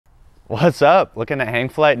What's up? Looking at hang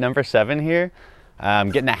flight number 7 here.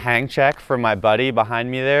 Getting a hang check from my buddy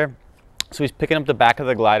behind me there. So he's picking up the back of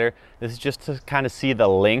the glider. This is just to kind of see the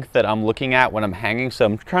length that I'm looking at when I'm hanging. So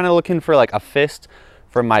I'm trying to looking for like a fist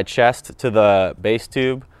from my chest to the base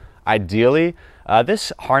tube, ideally.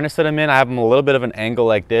 This harness that I'm in, I have a little bit of an angle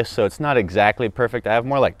like this, so it's not exactly perfect. I have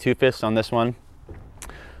more like 2 fists on this one,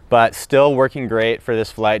 but still working great for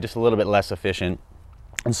this flight, just a little bit less efficient.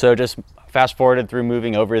 And so just fast forwarded through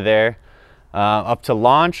moving over there up to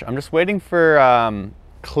launch. I'm just waiting for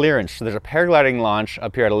clearance. So there's a paragliding launch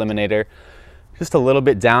up here at Eliminator, just a little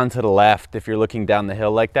bit down to the left if you're looking down the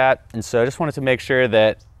hill like that. And so I just wanted to make sure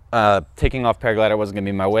that taking off paraglider wasn't gonna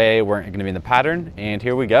be in my way, weren't gonna be in the pattern, and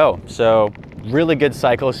here we go. So really good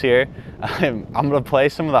cycles here. I'm gonna play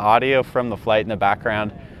some of the audio from the flight in the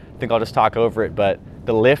background. I think I'll just talk over it, but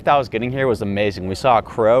the lift I was getting here was amazing. We saw a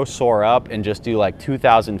crow soar up and just do like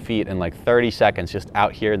 2,000 feet in like 30 seconds, just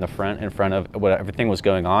out here in the front, in front of what everything was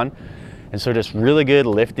going on. And so just really good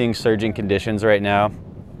lifting, surging conditions right now.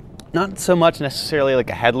 Not so much necessarily like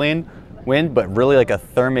a headwind, but really like a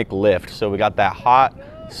thermic lift. So we got that hot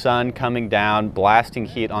sun coming down, blasting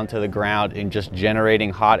heat onto the ground and just generating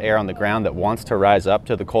hot air on the ground that wants to rise up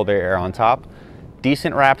to the colder air on top.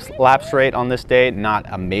 Decent lapse rate on this day, not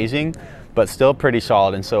amazing, but still pretty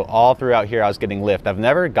solid. And so all throughout here I was getting lift. I've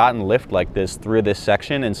never gotten lift like this through this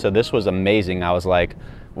section, and so this was amazing. I was like,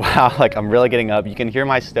 wow, like I'm really getting up. You can hear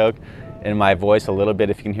my stoke in my voice a little bit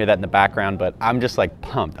if you can hear that in the background, but I'm just like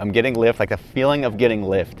pumped. I'm getting lift. Like the feeling of getting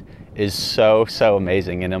lift is so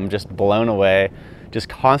amazing, and I'm just blown away, just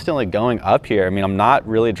constantly going up here. I mean, I'm not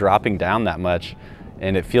really dropping down that much,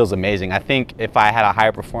 and it feels amazing. I think if I had a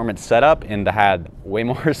higher performance setup and had way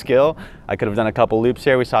more skill, I could have done a couple loops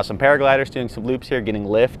here. We saw some paragliders doing some loops here, getting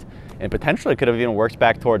lift, and potentially could have even worked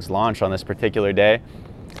back towards launch on this particular day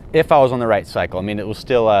if I was on the right cycle. I mean, it was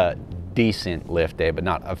still a decent lift day, but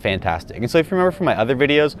not a fantastic. And so if you remember from my other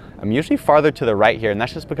videos, I'm usually farther to the right here, and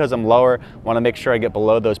that's just because I'm lower, want to make sure I get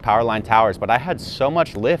below those power line towers. But I had so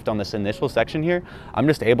much lift on this initial section here, I'm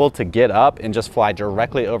just able to get up and just fly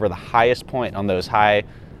directly over the highest point on those high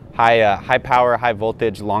power, high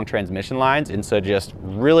voltage, long transmission lines. And so just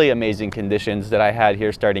really amazing conditions that I had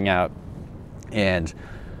here starting out. And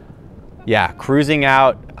yeah, cruising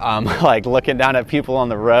out, like looking down at people on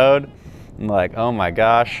the road, I'm like, oh my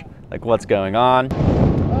gosh, like what's going on?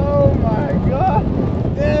 Oh my God,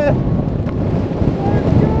 yeah.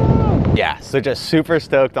 Let's go. Yeah, so just super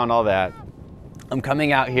stoked on all that. I'm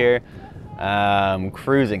coming out here,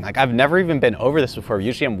 cruising. Like I've never even been over this before.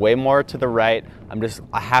 Usually I'm way more to the right.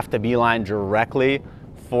 I have to beeline directly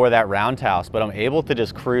for that roundhouse, but I'm able to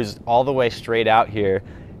just cruise all the way straight out here,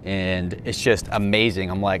 and it's just amazing.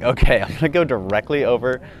 I'm like, okay, I'm gonna go directly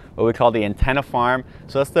over what we call the antenna farm.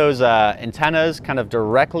 So that's those antennas kind of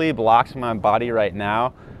directly blocked my body right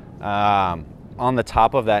now on the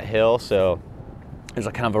top of that hill. So there's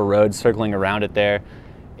a kind of a road circling around it there.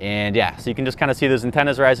 And yeah, so you can just kind of see those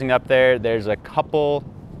antennas rising up there. There's a couple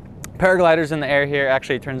paragliders in the air here.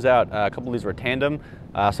 Actually, it turns out a couple of these were tandem.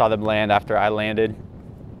 Saw them land after I landed.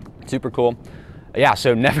 Super cool. Yeah,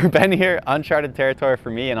 so never been here, uncharted territory for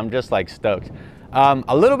me, and I'm just like stoked.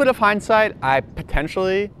 A little bit of hindsight, I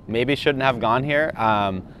potentially maybe shouldn't have gone here.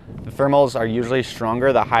 The thermals are usually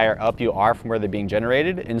stronger the higher up you are from where they're being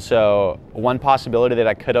generated. And so one possibility that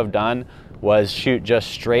I could have done was shoot just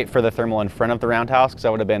straight for the thermal in front of the roundhouse, because I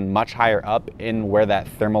would have been much higher up in where that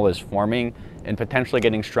thermal is forming and potentially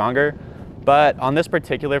getting stronger. But on this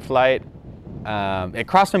particular flight, it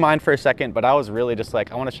crossed my mind for a second, but I was really just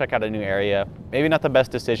like, I want to check out a new area. Maybe not the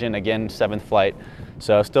best decision, again, 7th flight,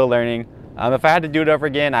 so still learning. If I had to do it over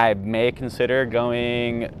again, I may consider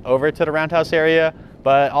going over to the roundhouse area,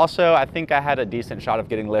 but also I think I had a decent shot of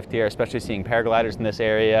getting lift here, especially seeing paragliders in this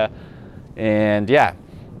area. And yeah,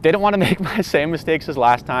 didn't want to make my same mistakes as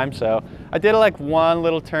last time, so I did like one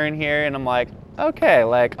little turn here, and I'm like, okay,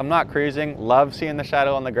 like I'm not cruising. Love seeing the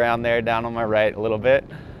shadow on the ground there down on my right a little bit.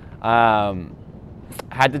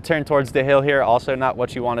 Had to turn towards the hill here, also not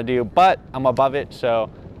what you want to do, but I'm above it, so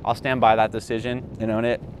I'll stand by that decision and own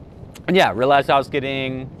it. And yeah, realized I was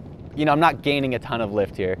getting, you know, I'm not gaining a ton of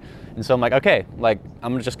lift here. And so I'm like, okay, like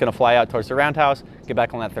I'm just gonna fly out towards the roundhouse, get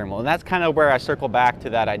back on that thermal. And that's kind of where I circle back to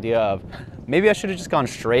that idea of maybe I should have just gone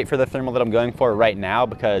straight for the thermal that I'm going for right now,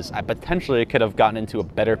 because I potentially could have gotten into a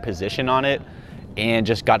better position on it and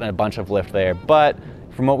just gotten a bunch of lift there. But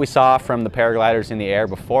from what we saw from the paragliders in the air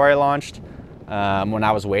before I launched, when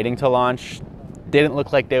I was waiting to launch, didn't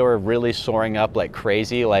look like they were really soaring up like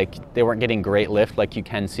crazy. Like they weren't getting great lift like you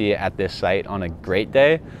can see at this site on a great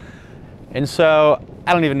day. And so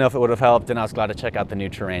I don't even know if it would have helped, and I was glad to check out the new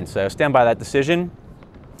terrain. So stand by that decision.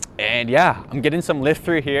 And yeah, I'm getting some lift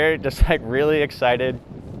through here, just like really excited.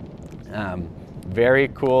 Very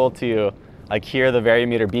cool to like hear the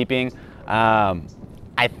variometer beeping.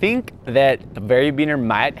 I think that the variometer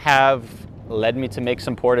might have led me to make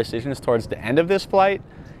some poor decisions towards the end of this flight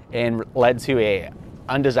and led to a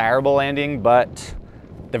undesirable landing, but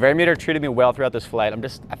the variometer treated me well throughout this flight.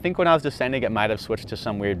 I think when I was descending, it might have switched to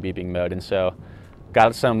some weird beeping mode, and so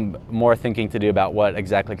got some more thinking to do about what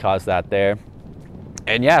exactly caused that there.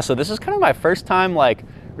 And yeah, so this is kind of my first time like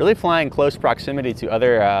really flying close proximity to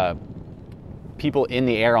other people in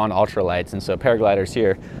the air on ultralights, and so paragliders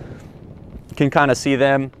here. You can kind of see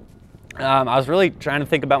them. I was really trying to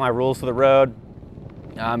think about my rules of the road.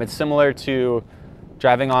 It's similar to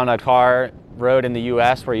driving on a car road in the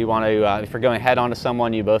US where you want to, if you're going head on to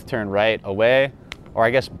someone, you both turn right away, or I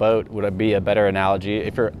guess boat would be a better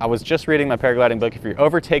analogy. I was just reading my paragliding book, if you're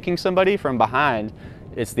overtaking somebody from behind,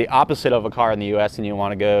 it's the opposite of a car in the US, and you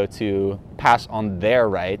want to go to pass on their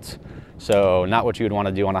right. So not what you would want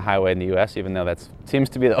to do on a highway in the US, even though that seems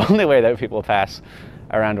to be the only way that people pass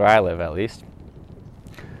around where I live, at least.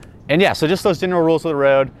 And yeah, so just those general rules of the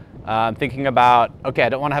road. Thinking about, okay, I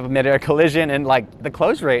don't want to have a mid-air collision, and like the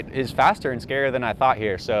close rate is faster and scarier than I thought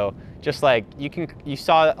here. So just like you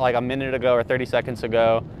saw like a minute ago or 30 seconds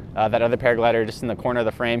ago, that other paraglider just in the corner of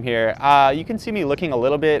the frame here, you can see me looking a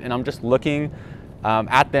little bit, and I'm just looking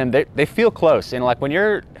at them. They feel close, and like when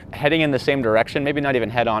you're heading in the same direction, maybe not even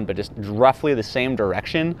head on, but just roughly the same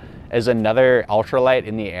direction as another ultralight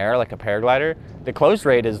in the air, like a paraglider, the close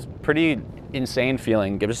rate is pretty insane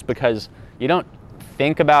feeling, just because you don't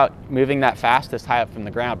think about moving that fast this high up from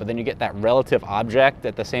the ground, but then you get that relative object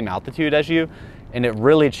at the same altitude as you, and it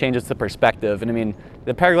really changes the perspective. And I mean,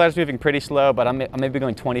 the paraglider's moving pretty slow, but I'm maybe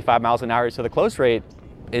going 25 miles an hour, so the close rate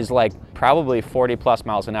is like probably 40 plus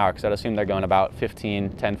miles an hour, because I'd assume they're going about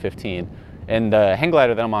 10, 15. And the hang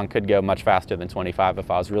glider that I'm on could go much faster than 25 if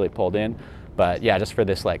I was really pulled in. But yeah, just for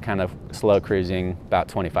this like kind of slow cruising, about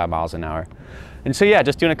 25 miles an hour. And so yeah,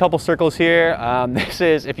 just doing a couple circles here. This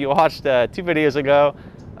is, if you watched 2 videos ago,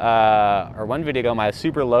 or 1 video ago, my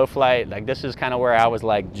super low flight, like this is kind of where I was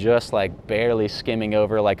like just like barely skimming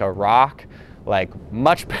over like a rock. Like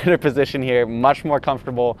much better position here, much more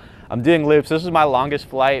comfortable. I'm doing loops. This is my longest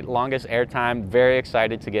flight, longest air time. Very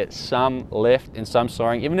excited to get some lift and some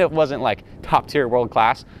soaring, even if it wasn't like top tier world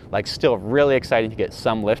class, like still really excited to get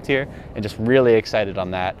some lift here, and just really excited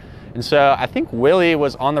on that. And so I think Willie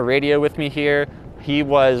was on the radio with me here. He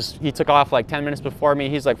took off like 10 minutes before me.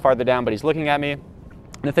 He's like farther down, but he's looking at me.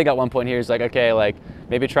 And I think at one point here, he's like, okay, like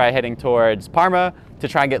maybe try heading towards Parma to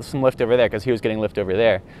try and get some lift over there, because he was getting lift over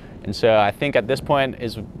there. And so I think at this point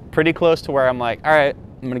is pretty close to where I'm like, all right,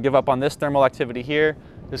 I'm gonna give up on this thermal activity here,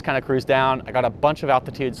 just kind of cruise down. I got a bunch of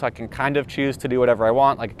altitude, so I can kind of choose to do whatever I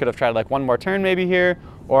want. Like I could have tried like one more turn maybe here,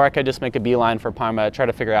 or I could just make a beeline for Parma, try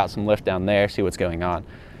to figure out some lift down there, see what's going on.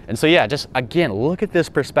 And so yeah, just again, look at this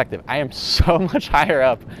perspective. I am so much higher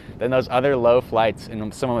up than those other low flights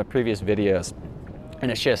in some of my previous videos.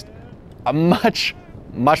 And it's just a much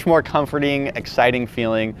more comforting, exciting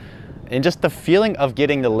feeling. And just the feeling of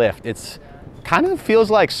getting the lift. It's kind of feels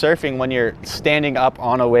like surfing when you're standing up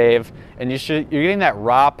on a wave, and you're getting that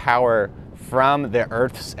raw power from the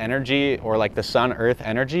Earth's energy, or like the sun-Earth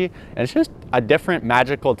energy. And it's just a different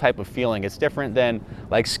magical type of feeling. It's different than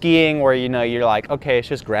like skiing, where you're like, okay, it's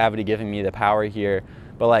just gravity giving me the power here.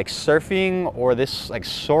 But like surfing, or this like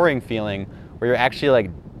soaring feeling, where you're actually like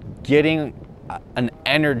getting an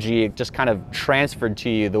energy just kind of transferred to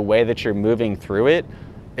you the way that you're moving through it.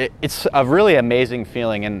 It's a really amazing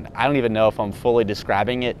feeling, and I don't even know if I'm fully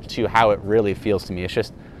describing it to how it really feels to me. It's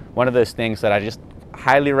just one of those things that I just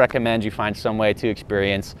highly recommend you find some way to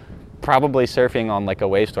experience. Probably surfing on like a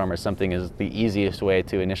wave storm or something is the easiest way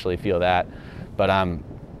to initially feel that. But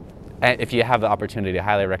if you have the opportunity, I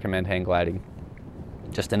highly recommend hang gliding.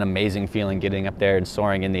 Just an amazing feeling getting up there and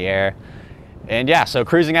soaring in the air. And yeah, so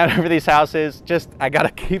cruising out over these houses, I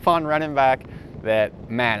gotta keep on running back that,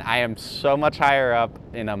 man, I am so much higher up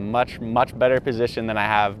in a much better position than I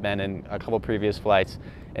have been in a couple previous flights,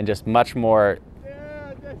 and just much more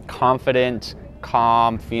confident,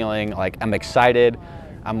 calm feeling. Like I'm excited.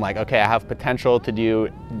 I'm like, okay, I have potential to do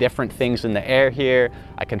different things in the air here.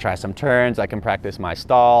 I can try some turns. I can practice my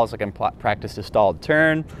stalls. I can practice a stalled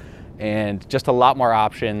turn, and just a lot more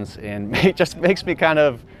options. And it just makes me kind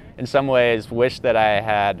of, in some ways, wish that I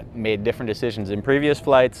had made different decisions in previous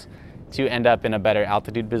flights to end up in a better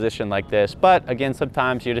altitude position like this. But again,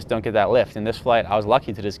 sometimes you just don't get that lift. In this flight, I was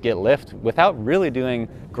lucky to just get lift without really doing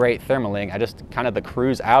great thermaling. I just kind of the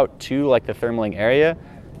cruise out to like the thermaling area,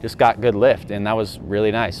 just got good lift, and that was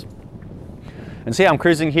really nice. And so yeah, I'm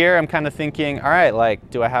cruising here. I'm kind of thinking, all right, like,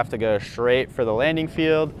 do I have to go straight for the landing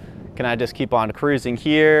field? Can I just keep on cruising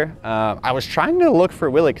here? I was trying to look for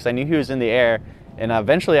Willie because I knew he was in the air, and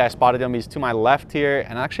eventually I spotted him. He's to my left here,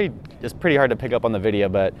 and actually it's pretty hard to pick up on the video,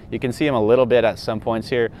 but you can see him a little bit at some points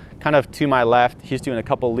here, kind of to my left. He's doing a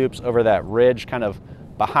couple loops over that ridge, kind of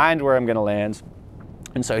behind where I'm gonna land.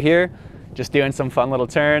 And so here, just doing some fun little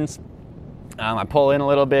turns. I pull in a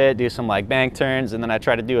little bit, do some like bank turns, and then I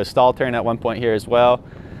try to do a stall turn at one point here as well.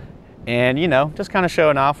 And you know, just kind of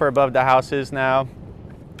showing off. We're above the houses now,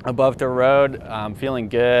 above the road. Feeling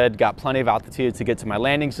good, got plenty of altitude to get to my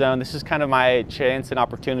landing zone. This is kind of my chance and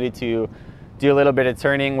opportunity to do a little bit of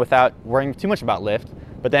turning without worrying too much about lift.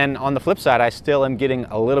 But then on the flip side, I still am getting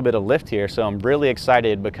a little bit of lift here. So I'm really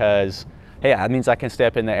excited because, hey, that means I can stay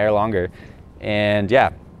up in the air longer. And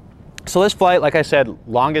yeah, so this flight, like I said,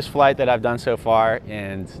 longest flight that I've done so far.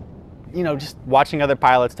 And you know, just watching other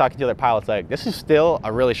pilots, talking to other pilots, like this is still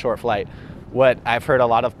a really short flight. What I've heard a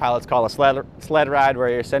lot of pilots call a sled ride, where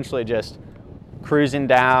you're essentially just cruising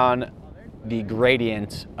down the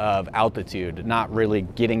gradient of altitude, not really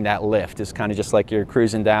getting that lift. It's kind of just like you're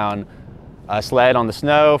cruising down a sled on the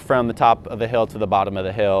snow from the top of the hill to the bottom of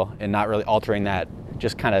the hill, and not really altering that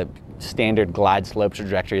just kind of standard glide slope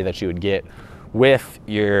trajectory that you would get with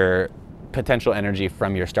your potential energy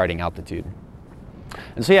from your starting altitude.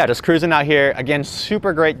 And so yeah, just cruising out here. Again,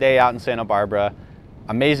 super great day out in Santa Barbara.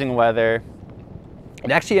 Amazing weather. It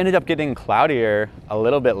actually ended up getting cloudier a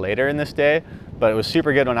little bit later in this day, but it was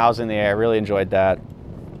super good when I was in the air. I really enjoyed that.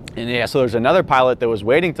 And yeah, so there's another pilot that was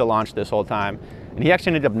waiting to launch this whole time, and he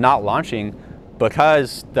actually ended up not launching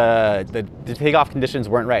because the takeoff conditions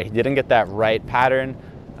weren't right. He didn't get that right pattern,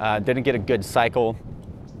 didn't get a good cycle,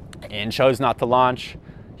 and chose not to launch.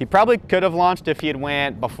 He probably could have launched if he had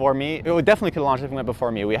went before me. It would definitely could have launched if he went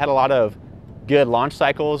before me. We had a lot of good launch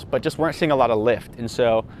cycles, but just weren't seeing a lot of lift. And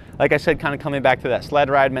so, like I said, kind of coming back to that sled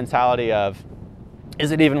ride mentality of,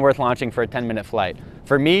 is it even worth launching for a 10-minute flight?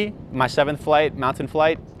 For me, my 7th flight, mountain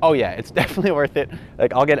flight, oh yeah, it's definitely worth it.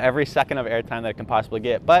 Like, I'll get every second of airtime that I can possibly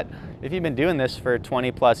get. But if you've been doing this for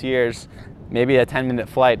 20 plus years, maybe a 10-minute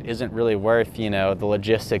flight isn't really worth, you know, the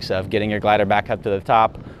logistics of getting your glider back up to the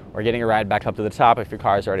top, or getting a ride back up to the top if your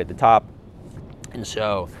car is already at the top. And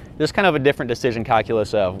so there's kind of a different decision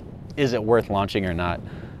calculus of, is it worth launching or not?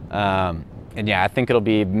 And yeah, I think it'll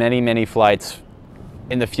be many, many flights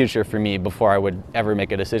in the future for me before I would ever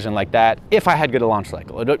make a decision like that, if I had good launch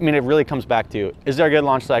cycle. I mean, it really comes back to, is there a good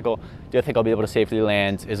launch cycle? Do I think I'll be able to safely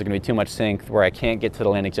land? Is it gonna be too much sync where I can't get to the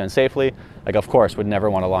landing zone safely? Like, of course, would never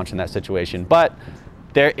wanna launch in that situation. But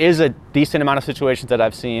there is a decent amount of situations that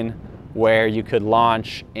I've seen where you could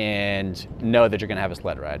launch and know that you're gonna have a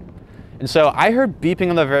sled ride. And so I heard beeping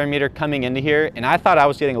on the variometer coming into here, and I thought I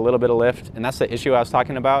was getting a little bit of lift, and that's the issue I was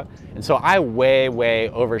talking about. And so I way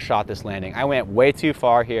overshot this landing. I went way too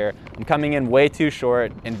far here. I'm coming in way too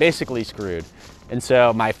short and basically screwed. And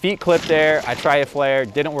so my feet clipped there. I tried a flare,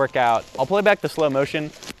 didn't work out. I'll play back the slow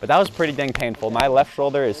motion, but that was pretty dang painful. My left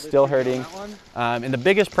shoulder is still hurting. And the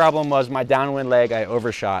biggest problem was my downwind leg, I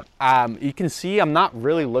overshot. You can see I'm not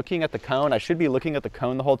really looking at the cone. I should be looking at the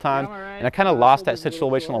cone the whole time. And I kind of lost that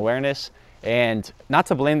situational awareness. And not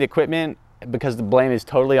to blame the equipment, because the blame is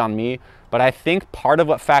totally on me, but I think part of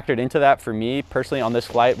what factored into that for me personally on this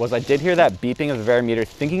flight was I did hear that beeping of the variometer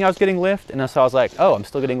thinking I was getting lift, and so I was like, oh, I'm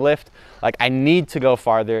still getting lift. Like, I need to go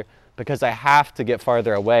farther because I have to get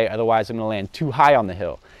farther away, otherwise I'm gonna land too high on the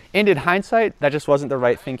hill. And in hindsight, that just wasn't the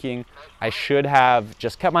right thinking. I should have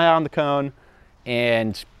just kept my eye on the cone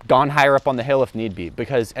and gone higher up on the hill if need be,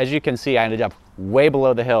 because as you can see, I ended up way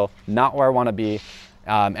below the hill, not where I wanna be.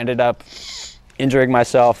 Ended up injuring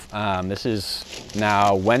myself. This is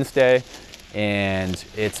now Wednesday, and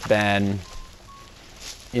it's been,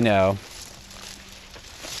 you know,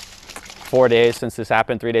 4 days since this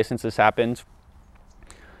happened, 3 days since this happened.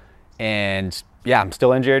 And yeah, I'm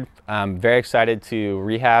still injured. I'm very excited to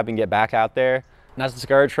rehab and get back out there. Not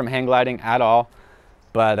discouraged from hang gliding at all,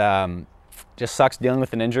 but just sucks dealing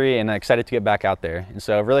with an injury, and I'm excited to get back out there. And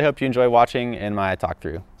so I really hope you enjoy watching in my talk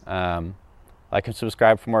through. Like and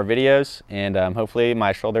subscribe for more videos, and hopefully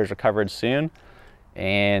my shoulders are covered soon,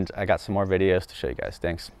 and I got some more videos to show you guys.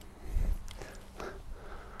 Thanks.